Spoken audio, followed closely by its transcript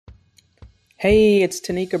Hey, it's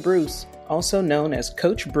Tanika Bruce, also known as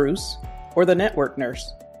Coach Bruce or the Network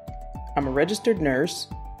Nurse. I'm a registered nurse,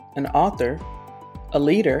 an author, a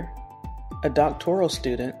leader, a doctoral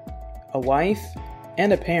student, a wife,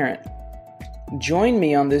 and a parent. Join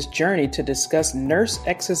me on this journey to discuss nurse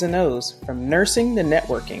X's and O's from nursing to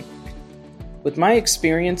networking. With my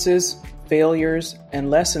experiences, failures,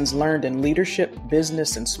 and lessons learned in leadership,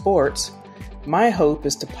 business, and sports, my hope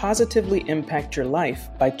is to positively impact your life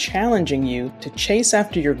by challenging you to chase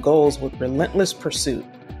after your goals with relentless pursuit.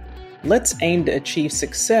 Let's aim to achieve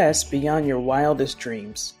success beyond your wildest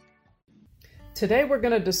dreams. Today we're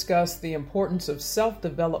going to discuss the importance of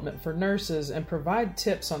self-development for nurses and provide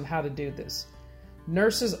tips on how to do this.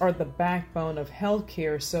 Nurses are the backbone of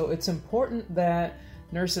healthcare, so it's important that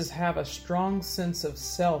nurses have a strong sense of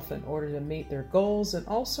self in order to meet their goals and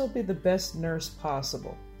also be the best nurse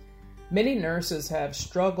possible. Many nurses have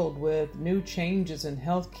struggled with new changes in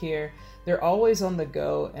healthcare. They're always on the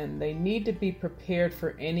go and they need to be prepared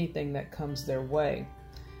for anything that comes their way.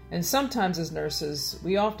 And sometimes as nurses,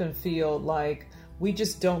 we often feel like we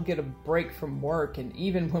just don't get a break from work, and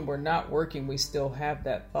even when we're not working, we still have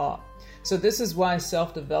that thought. So this is why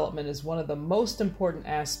self-development is one of the most important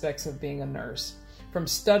aspects of being a nurse. From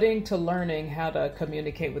studying to learning how to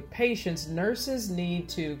communicate with patients, nurses need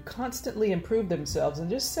to constantly improve themselves and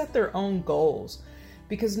just set their own goals,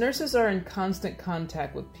 because nurses are in constant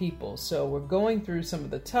contact with people. So we're going through some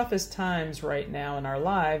of the toughest times right now in our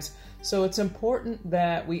lives. So it's important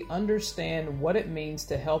that we understand what it means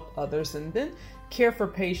to help others and then care for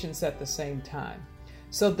patients at the same time.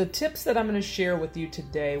 So the tips that I'm going to share with you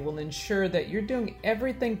today will ensure that you're doing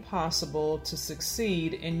everything possible to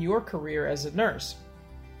succeed in your career as a nurse.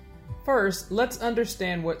 First, let's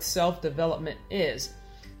understand what self-development is.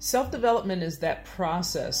 Self-development is that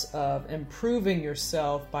process of improving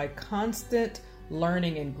yourself by constant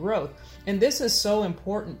learning and growth. And this is so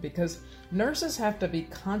important because nurses have to be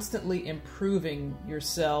constantly improving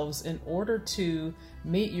yourselves in order to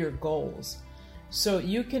meet your goals. So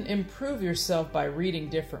you can improve yourself by reading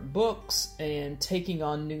different books and taking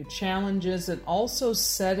on new challenges and also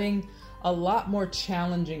setting a lot more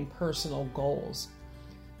challenging personal goals.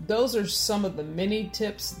 Those are some of the many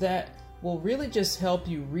tips that will really just help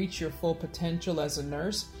you reach your full potential as a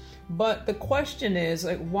nurse. But the question is,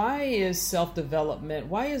 why is self-development,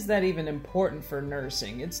 why is that even important for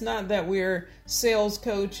nursing? It's not that we're sales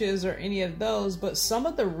coaches or any of those, but some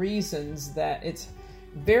of the reasons that it's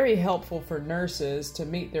very helpful for nurses to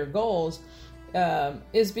meet their goals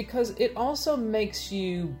is because it also makes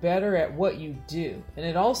you better at what you do, and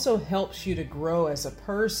it also helps you to grow as a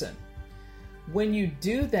person. When you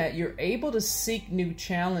do that, you're able to seek new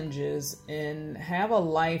challenges and have a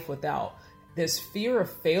life without this fear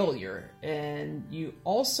of failure, and you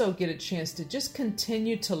also get a chance to just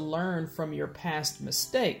continue to learn from your past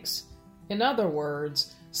mistakes. In other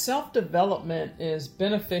words, self-development is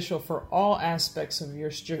beneficial for all aspects of your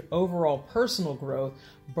overall personal growth,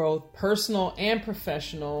 both personal and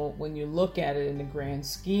professional, when you look at it in the grand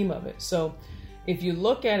scheme of it. So if you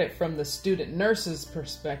look at it from the student nurse's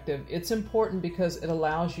perspective, it's important because it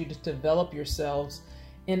allows you to develop yourselves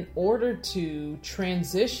in order to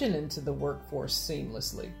transition into the workforce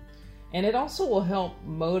seamlessly. And it also will help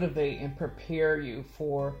motivate and prepare you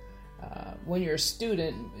for when you're a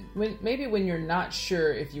student, maybe when you're not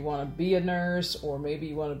sure if you want to be a nurse, or maybe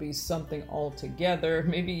you want to be something altogether.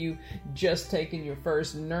 Maybe you just taken your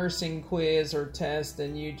first nursing quiz or test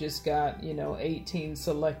and you just got, 18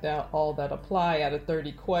 select out all that apply out of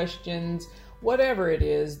 30 questions, whatever it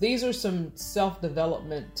is. These are some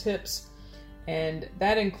self-development tips. And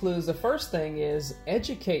that includes, the first thing is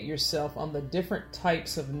educate yourself on the different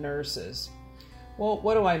types of nurses. Well,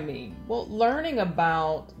 what do I mean? Well, learning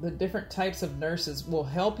about the different types of nurses will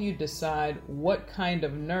help you decide what kind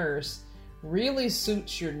of nurse really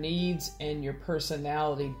suits your needs and your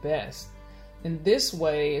personality best. In this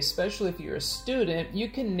way, especially if you're a student, you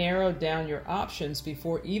can narrow down your options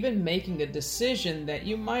before even making a decision that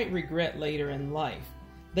you might regret later in life.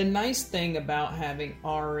 The nice thing about having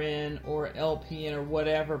RN or LPN or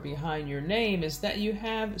whatever behind your name is that you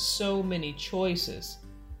have so many choices.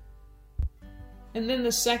 And then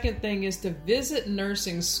the second thing is to visit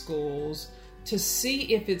nursing schools to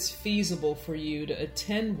see if it's feasible for you to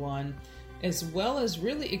attend one, as well as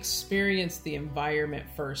really experience the environment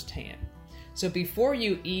firsthand. So before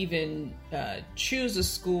you even choose a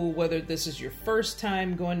school, whether this is your first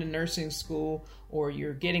time going to nursing school or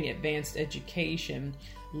you're getting advanced education,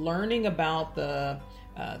 learning about the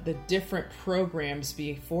different programs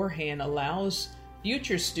beforehand allows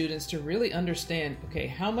future students to really understand, okay,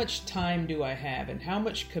 how much time do I have and how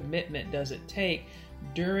much commitment does it take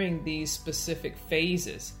during these specific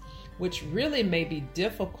phases, which really may be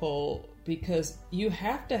difficult because you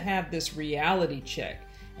have to have this reality check.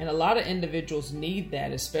 And a lot of individuals need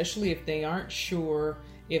that, especially if they aren't sure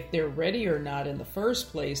if they're ready or not in the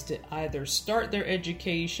first place to either start their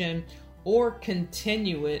education or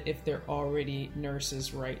continue it if they're already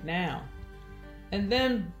nurses right now. And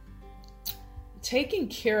then taking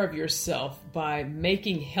care of yourself by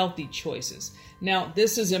making healthy choices. Now,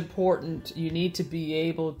 this is important. You need to be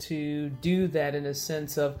able to do that in a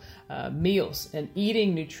sense of meals and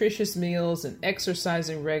eating nutritious meals and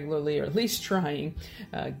exercising regularly, or at least trying.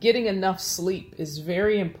 Getting enough sleep is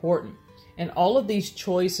very important. And all of these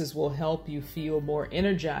choices will help you feel more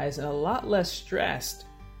energized and a lot less stressed.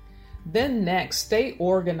 Then next, stay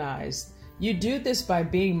organized. You do this by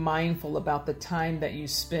being mindful about the time that you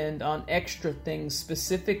spend on extra things,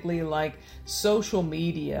 specifically like social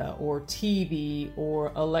media or TV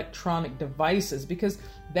or electronic devices, because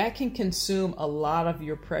that can consume a lot of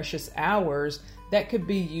your precious hours that could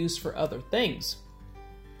be used for other things.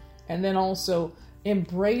 And then also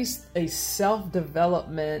embrace a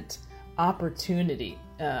self-development opportunity.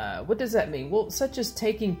 What does that mean? Well, such as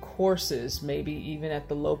taking courses, maybe even at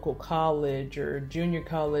the local college or junior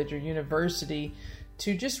college or university,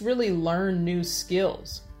 to just really learn new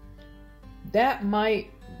skills. That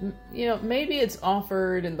might, maybe it's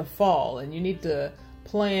offered in the fall and you need to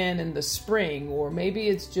plan in the spring, or maybe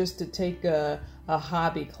it's just to take a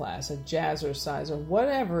hobby class, a jazzercise, or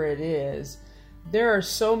whatever it is. There are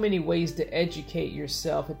so many ways to educate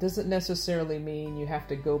yourself. It doesn't necessarily mean you have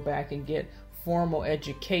to go back and get formal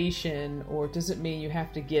education, or it doesn't mean you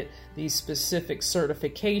have to get these specific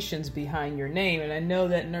certifications behind your name. And I know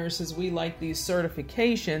that nurses, we like these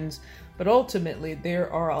certifications, but ultimately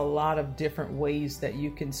there are a lot of different ways that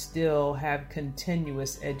you can still have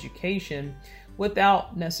continuous education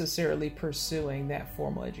without necessarily pursuing that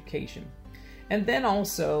formal education. And then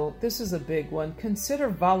also, this is a big one, consider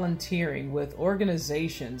volunteering with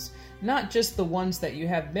organizations, not just the ones that you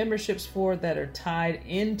have memberships for that are tied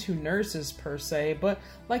into nurses per se, but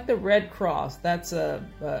like the Red Cross, that's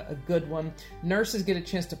a good one. Nurses get a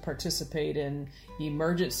chance to participate in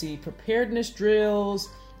emergency preparedness drills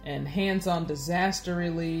and hands-on disaster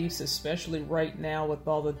reliefs, especially right now with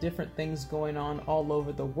all the different things going on all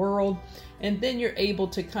over the world. And then you're able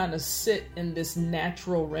to kind of sit in this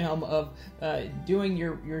natural realm of doing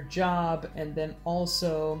your job, and then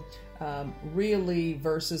also really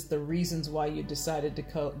versus the reasons why you decided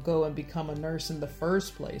to go and become a nurse in the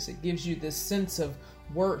first place. It gives you this sense of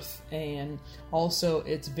worth, and also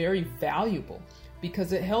it's very valuable,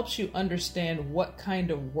 because it helps you understand what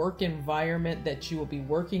kind of work environment that you will be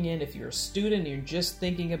working in if you're a student and you're just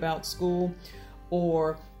thinking about school.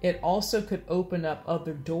 Or it also could open up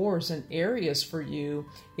other doors and areas for you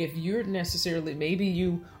if you're necessarily, maybe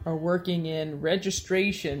you are working in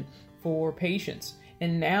registration for patients,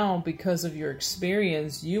 and now because of your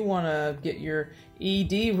experience, you want to get your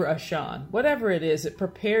ED rush on. Whatever it is, it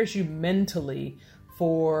prepares you mentally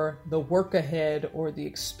for the work ahead or the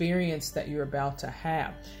experience that you're about to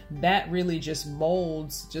have. That really just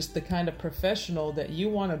molds just the kind of professional that you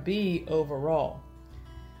want to be overall.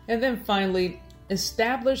 And then finally,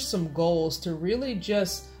 establish some goals to really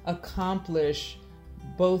just accomplish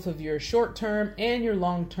both of your short-term and your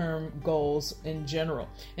long-term goals in general.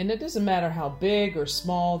 And it doesn't matter how big or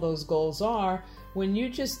small those goals are. When you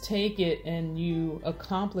just take it and you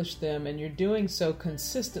accomplish them, and you're doing so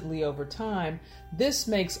consistently over time, this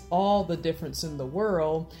makes all the difference in the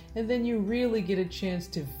world. And then you really get a chance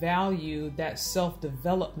to value that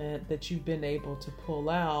self-development that you've been able to pull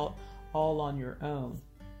out all on your own.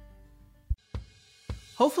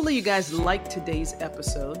 Hopefully you guys liked today's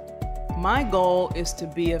episode. My goal is to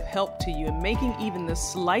be of help to you in making even the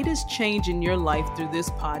slightest change in your life through this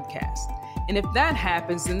podcast. And if that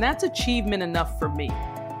happens, then that's achievement enough for me.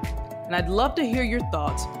 And I'd love to hear your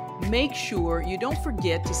thoughts. Make sure you don't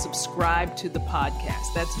forget to subscribe to the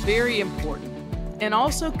podcast. That's very important. And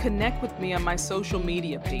also connect with me on my social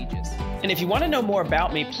media pages. And if you want to know more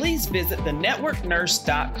about me, please visit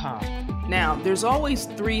thenetworknurse.com. Now, there's always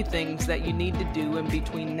 3 things that you need to do in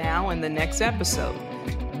between now and the next episode.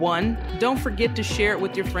 1, don't forget to share it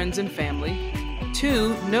with your friends and family.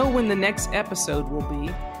 2, know when the next episode will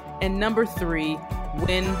be. And number 3,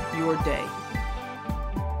 win your day.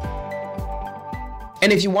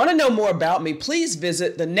 And if you want to know more about me, please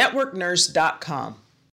visit thenetworknurse.com.